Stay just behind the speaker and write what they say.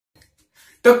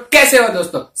तो कैसे हो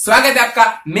दोस्तों, स्वागत है आपका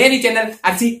मेरी channel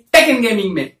RC take and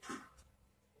gaming में।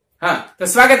 हाँ, तो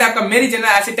स्वागत है आपका मेरी channel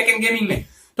RC take and gaming में।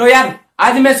 तो यार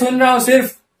आज मैं सुन रहा हूँ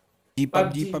सिर्फ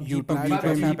पबजी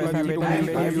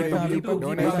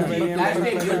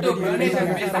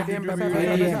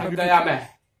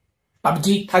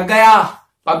थक गया।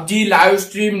 PUBG live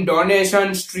stream,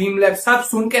 donation, stream lab सब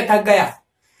सुन के थक गया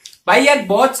भाई। यार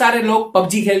बहुत सारे लोग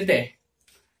पबजी खेलते हैं,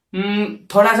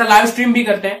 थोड़ा सा लाइव स्ट्रीम भी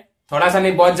करते हैं, थोड़ा सा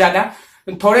नहीं बहुत ज्यादा।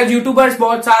 थोड़े यूट्यूबर्स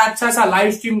बहुत सारा अच्छा सा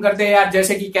लाइव स्ट्रीम करते हैं यार,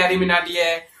 जैसे कि कैरी मिनाटी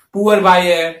है, पुअर भाई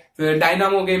है, फिर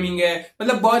डायनामो गेमिंग है,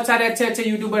 मतलब बहुत सारे अच्छे अच्छे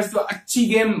यूट्यूबर्स जो अच्छी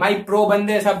गेम भाई प्रो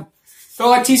बंदे सब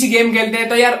तो अच्छी सी गेम खेलते हैं।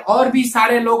 तो यार और भी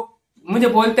सारे लोग मुझे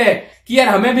बोलते हैं कि यार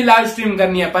हमें भी लाइव स्ट्रीम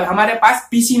करनी है, पर हमारे पास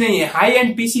पीसी नहीं है, हाई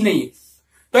एंड पीसी नहीं है।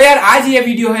 तो यार आज ये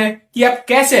वीडियो है कि आप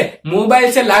कैसे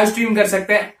मोबाइल से लाइव स्ट्रीम कर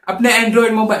सकते हैं अपने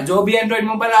एंड्रॉइड मोबाइल, जो भी एंड्रॉइड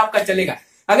मोबाइल आपका चलेगा।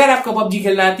 अगर आपको पबजी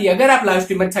खेलना आती है, अगर आप लाइव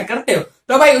स्ट्रीम अच्छा करते हो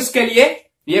तो भाई उसके लिए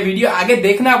ये वीडियो आगे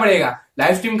देखना पड़ेगा।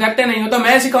 लाइव स्ट्रीम करते नहीं हो तो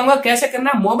मैं सिखाऊंगा कैसे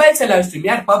करना मोबाइल से लाइव स्ट्रीम।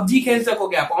 यार पबजी खेल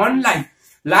सकोगे आप ऑनलाइन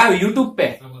लाइव यूट्यूब पे।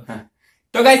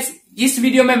 तो गाइस इस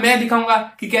वीडियो में मैं दिखाऊंगा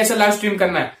कि कैसे लाइव स्ट्रीम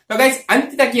करना है। तो गाइस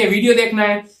अंत तक ये वीडियो देखना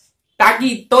है,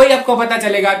 ताकि तो ही आपको पता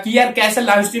चलेगा कि यार कैसे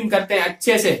लाइव स्ट्रीम करते हैं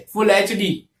अच्छे से फुल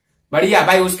एचडी बढ़िया।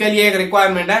 भाई उसके लिए एक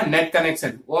रिक्वायरमेंट है नेट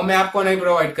कनेक्शन, वो मैं आपको नहीं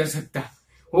प्रोवाइड कर सकता,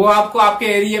 वो आपको आपके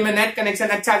एरिया में नेट कनेक्शन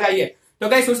अच्छा चाहिए। तो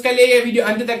गाइस उसके लिए ये वीडियो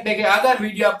अंत तक देखें। अगर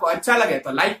वीडियो आपको अच्छा लगे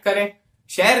तो लाइक करें,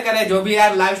 शेयर करें, जो भी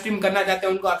यार लाइव स्ट्रीम करना चाहते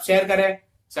हैं उनको आप शेयर करें,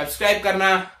 सब्सक्राइब करना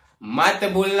मत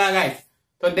भूलना गाइस।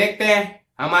 तो देखते हैं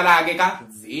हमारा आगे का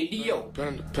वीडियो।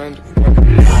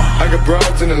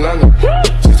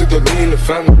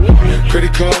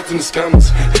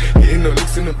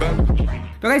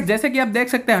 तो गाइस जैसे कि आप देख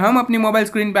सकते हैं हम अपनी मोबाइल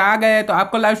स्क्रीन पे आ गए हैं। तो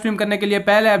आपको लाइव स्ट्रीम करने के लिए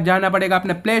पहले आप जाना पड़ेगा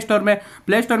अपने प्ले स्टोर में।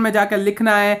 प्ले स्टोर में जाकर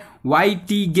लिखना है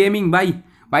YT गेमिंग। भाई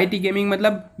YT गेमिंग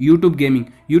मतलब यूट्यूब गेमिंग।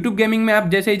 यूट्यूब गेमिंग में आप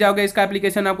जैसे ही जाओगे इसका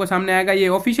एप्लीकेशन आपको सामने आएगा। ये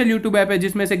ऑफिशियल यूट्यूब ऐप है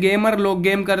जिसमें से गेमर लोग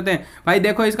गेम करते हैं। भाई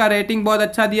देखो इसका रेटिंग बहुत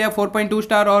अच्छा दिया है, 4.2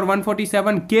 स्टार और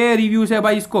 147K रिव्यूज है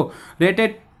भाई। इसको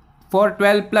रेटेड फॉर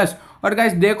 12+। और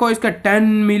गाइस देखो इसका 10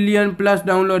 मिलियन प्लस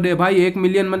डाउनलोड है भाई। 1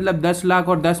 मिलियन मतलब 10 लाख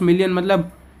और 10 मिलियन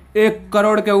मतलब 1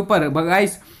 करोड़ के ऊपर।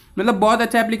 गाइस मतलब बहुत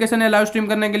अच्छा एप्लीकेशन है लाइव स्ट्रीम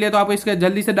करने के लिए। तो आप इसके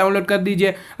जल्दी से डाउनलोड कर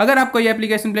दीजिए। अगर आपको ये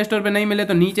एप्लीकेशन प्ले स्टोर पे नहीं मिले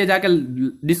तो नीचे जाकर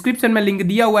डिस्क्रिप्शन में लिंक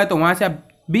दिया हुआ है, तो वहां से आप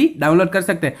भी डाउनलोड कर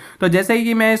सकते हैं। तो जैसे ही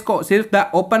कि मैं इसको सिर्फ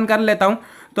ओपन कर लेता हूं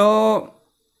तो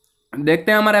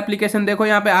देखते हैं हमारा एप्लीकेशन। देखो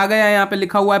यहाँ पे आ गया है, यहाँ पे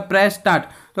लिखा हुआ है प्रेस स्टार्ट।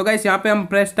 तो गाइस यहाँ पे हम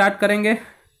प्रेस स्टार्ट करेंगे।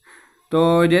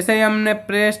 तो जैसे ही हमने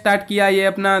प्रेस स्टार्ट किया, ये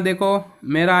अपना देखो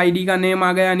मेरा आईडी का नेम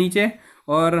आ गया नीचे,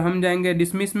 और हम जाएंगे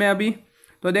डिसमिस में अभी।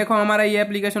 तो देखो हमारा ये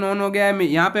एप्लीकेशन ऑन हो गया है।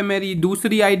 यहाँ पे मेरी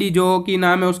दूसरी आईडी जो कि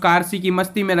नाम है उसका आरसी की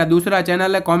मस्ती, मेरा दूसरा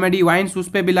चैनल है कॉमेडी वाइन्स, उस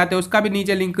पर भी लाते हैं, उसका भी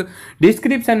नीचे लिंक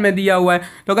डिस्क्रिप्शन में दिया हुआ है।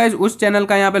 तो गाइस उस चैनल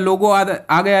का यहाँ पे लोगो आ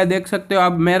गया है, देख सकते हो।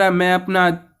 अब मैं अपना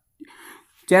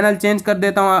चैनल चेंज कर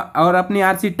देता हूँ और अपनी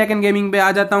आरसी टेक एंड गेमिंग पे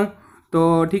आ जाता हूँ।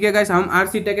 तो ठीक है गाइस, हम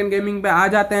आरसी टेक एंड गेमिंग पे आ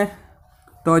जाते हैं।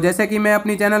 तो जैसे कि मैं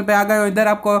अपनी चैनल पे आ गया हूँ, इधर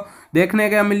आपको देखने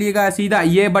का मिलेगा सीधा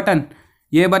ये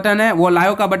बटन है, वो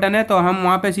लाइव का बटन है। तो हम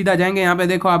वहाँ पे सीधा जाएंगे। यहाँ पे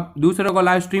देखो आप दूसरों को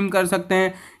लाइव स्ट्रीम कर सकते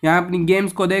हैं, यहाँ अपनी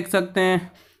गेम्स को देख सकते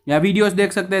हैं या वीडियोस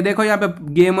देख सकते हैं। देखो यहाँ पे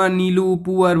गेमर नीलू,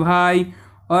 पुअर भाई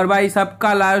और भाई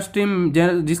सबका लाइव स्ट्रीम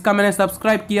जिसका मैंने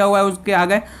सब्सक्राइब किया हुआ है उसके आ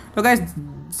गए। तो गाइस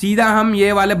सीधा हम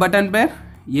ये वाले बटन पर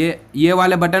ये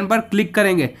वाले बटन पर क्लिक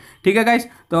करेंगे। ठीक है गाइस,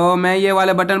 तो मैं ये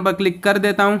वाले बटन पर क्लिक कर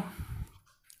देता हूँ।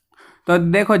 तो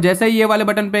देखो जैसे ही ये वाले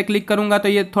बटन पे क्लिक करूंगा तो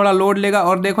ये थोड़ा लोड लेगा,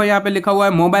 और देखो यहाँ पे लिखा हुआ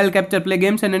है mobile capture play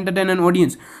games and entertain an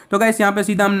audience. तो गाइस यहाँ पे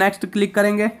सीधा हम नेक्स्ट क्लिक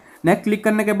करेंगे। नेक्स्ट क्लिक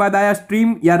करने के बाद आया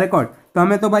स्ट्रीम या रिकॉर्ड। तो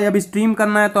हमें तो भाई अभी स्ट्रीम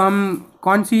करना है, तो हम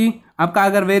कौन सी आपका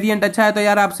अगर वेरिएंट अच्छा है तो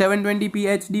यार आप 720p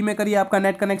HD में करिए, आपका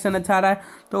नेट कनेक्शन अच्छा आ रहा है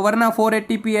तो, वरना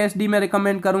 480p HD में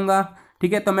रिकमेंड करूँगा।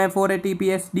 ठीक है, तो मैं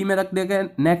 480p HD में रख देकर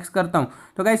नेक्स्ट करता हूँ।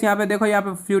 तो गाइस यहाँ पे देखो, यहाँ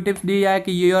पे फ्यू टिप्स दिया है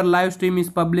कि your live stream is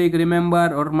public remember,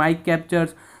 और माइक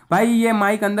कैप्चर्स। भाई ये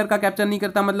माइक अंदर का कैप्चर नहीं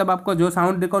करता, मतलब आपको जो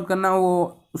साउंड रिकॉर्ड करना हो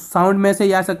वो साउंड में से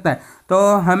ही आ सकता है। तो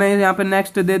हमें यहाँ पे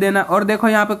नेक्स्ट दे देना, और देखो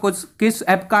यहाँ पे कुछ किस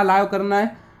ऐप का लाइव करना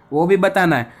है वो भी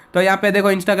बताना है। तो यहाँ पे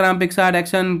देखो इंस्टाग्राम, पिक्सार्ट,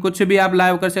 एक्शन, कुछ भी आप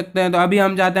लाइव कर सकते हैं। तो अभी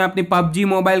हम जाते हैं अपनी पबजी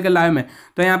मोबाइल के लाइव में।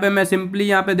 तो यहाँ पे मैं सिंपली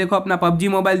यहाँ पे देखो अपना पबजी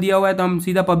मोबाइल दिया हुआ है, तो हम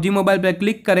सीधा पबजी मोबाइल पे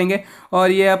क्लिक करेंगे,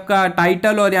 और ये आपका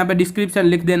टाइटल और यहाँ पे डिस्क्रिप्शन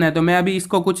लिख देना है। तो मैं अभी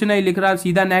इसको कुछ नहीं लिख रहा,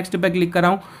 सीधा नेक्स्ट पे क्लिक कर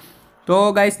रहा हूँ।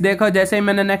 तो गाइस देखो जैसे ही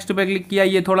मैंने नेक्स्ट पे क्लिक किया,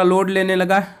 ये थोड़ा लोड लेने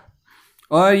लगा,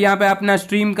 और यहाँ पे अपना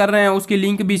स्ट्रीम कर रहे हैं उसकी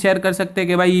लिंक भी शेयर कर सकते हैं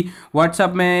कि भाई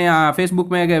व्हाट्सअप में या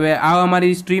फेसबुक में कि आओ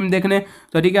हमारी स्ट्रीम देखने।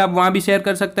 तो ठीक है, आप वहाँ भी शेयर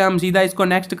कर सकते हैं। हम सीधा इसको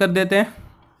नेक्स्ट कर देते हैं,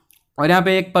 और यहाँ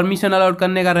पे एक परमिशन अलाउड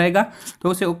करने का रहेगा, तो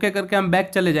उसे ओके करके हम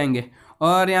बैक चले जाएंगे।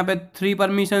 और यहाँ पे 3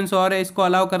 परमिशंस और है, इसको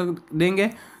अलाउ कर देंगे।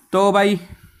 तो भाई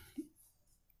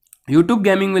YouTube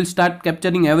gaming will start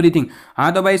capturing everything.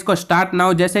 हाँ तो भाई इसको स्टार्ट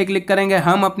नाउ जैसे ही क्लिक करेंगे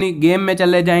हम अपनी गेम में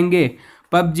चले जाएंगे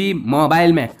पबजी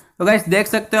मोबाइल में। तो गाइस देख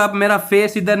सकते हो आप मेरा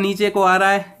फेस इधर नीचे को आ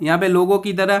रहा है यहाँ पे लोगों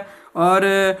की तरह,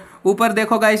 और ऊपर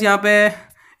देखो गाइस यहाँ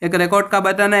पे एक रिकॉर्ड का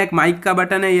बटन है, एक माइक का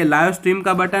बटन है, ये लाइव स्ट्रीम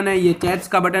का बटन है, ये चैट्स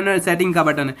का बटन है, सेटिंग का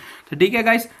बटन है। तो ठीक है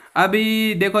गाइस,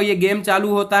 अभी देखो ये गेम चालू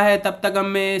होता है तब तक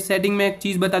मैं सेटिंग में एक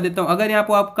चीज़ बता देता हूँ। अगर यहाँ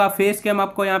पर आपका फेस कैम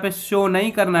आपको यहाँ पे शो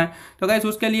नहीं करना है तो गाइस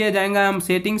उसके लिए जाएंगे हम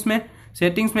सेटिंग्स में।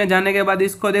 सेटिंग्स में जाने के बाद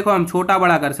इसको देखो हम छोटा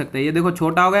बड़ा कर सकते हैं। ये देखो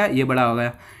छोटा हो गया, ये बड़ा हो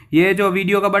गया। ये जो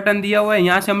वीडियो का बटन दिया हुआ है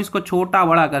यहाँ से हम इसको छोटा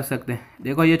बड़ा कर सकते हैं।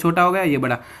 देखो ये छोटा हो गया, ये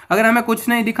बड़ा। अगर हमें कुछ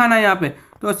नहीं दिखाना है यहाँ पे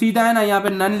तो सीधा है ना यहाँ पे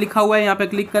नन लिखा हुआ है, यहाँ पे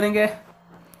क्लिक करेंगे।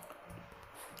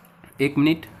 एक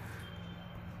मिनट।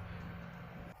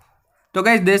 तो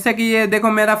गाइस जैसे कि ये देखो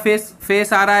मेरा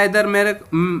फेस आ रहा है इधर,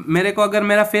 मेरे को अगर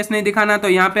मेरा फेस नहीं दिखाना तो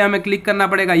यहाँ पे हमें क्लिक करना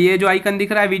पड़ेगा। ये जो आइकन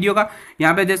दिख रहा है वीडियो का,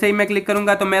 यहाँ पे जैसे ही मैं क्लिक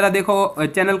करूंगा तो मेरा देखो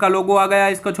चैनल का लोगो आ गया।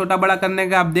 इसको छोटा बड़ा करने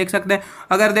का आप देख सकते हैं।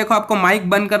 अगर देखो आपको माइक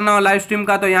बंद करना हो लाइव स्ट्रीम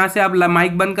का तो यहाँ से आप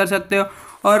माइक बंद कर सकते हो,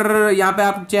 और यहाँ पे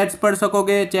आप चैट्स पढ़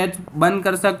सकोगे, चैट बंद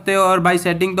कर सकते हो। और भाई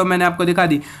सेटिंग तो मैंने आपको दिखा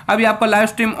दी। अभी आपको लाइव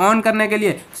स्ट्रीम ऑन करने के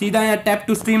लिए सीधा यहाँ टैप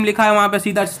टू स्ट्रीम लिखा है, वहाँ पे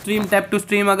सीधा स्ट्रीम टैप टू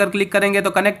स्ट्रीम अगर क्लिक करेंगे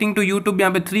तो कनेक्टिंग टू यूट्यूब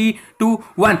यहाँ पे 3 2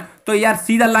 1 तो यार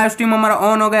सीधा लाइव स्ट्रीम हमारा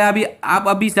ऑन हो गया। अभी आप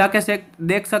अभी जाके से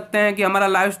देख सकते हैं कि हमारा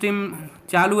लाइव स्ट्रीम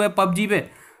चालू है पबजी पे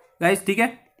गाइस। ठीक है,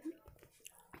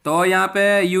 तो यहाँ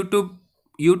पे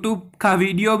यूट्यूब का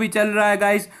वीडियो भी चल रहा है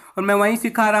गाइस, और मैं वहीं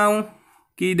सिखा रहा हूँ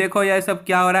कि देखो यह सब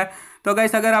क्या हो रहा है। तो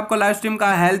गाइस अगर आपको लाइव स्ट्रीम का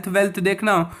हेल्थ वेल्थ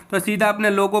देखना हो तो सीधा अपने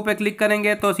लोगो पे क्लिक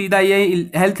करेंगे तो सीधा ये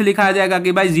हेल्थ लिखा आ जाएगा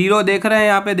कि भाई 0 देख रहे हैं,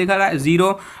 यहाँ पे दिखा रहा है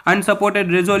 0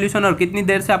 अनसपोर्टेड रेजोल्यूशन, और कितनी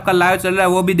देर से आपका लाइव चल रहा है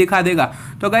वो भी दिखा देगा।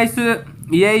 तो गाइस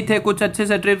यही थे कुछ अच्छे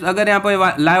से ट्रिप्स। अगर यहाँ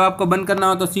पे लाइव आपको बंद करना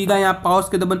हो तो सीधा यहाँ पॉज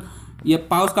के दबन, ये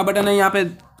पॉज का बटन है, यहाँ पे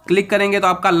क्लिक करेंगे तो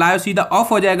आपका लाइव सीधा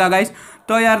ऑफ हो जाएगा गाइस।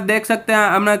 तो यार देख सकते हैं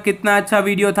हमने कितना अच्छा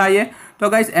वीडियो था ये। तो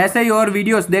गाइस ऐसे ही और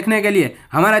वीडियोस देखने के लिए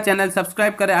हमारा चैनल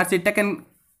सब्सक्राइब करें आरसी टेक एंड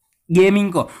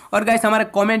गेमिंग को। और गाइस हमारे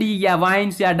कॉमेडी या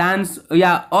वाइन्स या डांस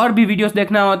या और भी वीडियोस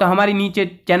देखना हो तो हमारी नीचे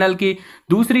चैनल की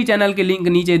दूसरी चैनल की लिंक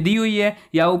नीचे दी हुई है,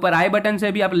 या ऊपर आई बटन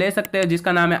से भी आप ले सकते हैं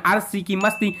जिसका नाम है आरसी की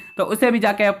मस्ती। तो उसे भी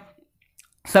जाके आप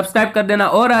सब्सक्राइब कर देना।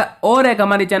 और एक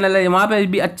हमारी चैनल है वहाँ पे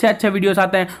भी अच्छे अच्छे वीडियोस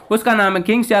आते हैं, उसका नाम है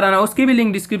किंग्स याराना, उसकी भी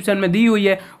लिंक डिस्क्रिप्शन में दी हुई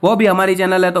है, वो भी हमारी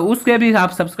चैनल है, तो उसके भी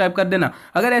आप सब्सक्राइब कर देना।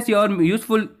 अगर ऐसी और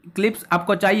यूजफुल क्लिप्स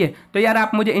आपको चाहिए तो यार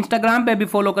आप मुझे इंस्टाग्राम पे भी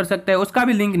फॉलो कर सकते हैं, उसका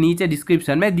भी लिंक नीचे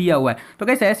डिस्क्रिप्शन में दिया हुआ है। तो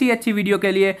कैसे ऐसी अच्छी वीडियो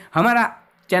के लिए हमारा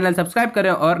चैनल सब्सक्राइब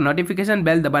करें और नोटिफिकेशन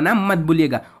बेल दबाना मत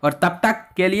भूलिएगा। और तब तक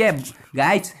के लिए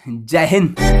गाइस जय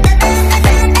हिंद।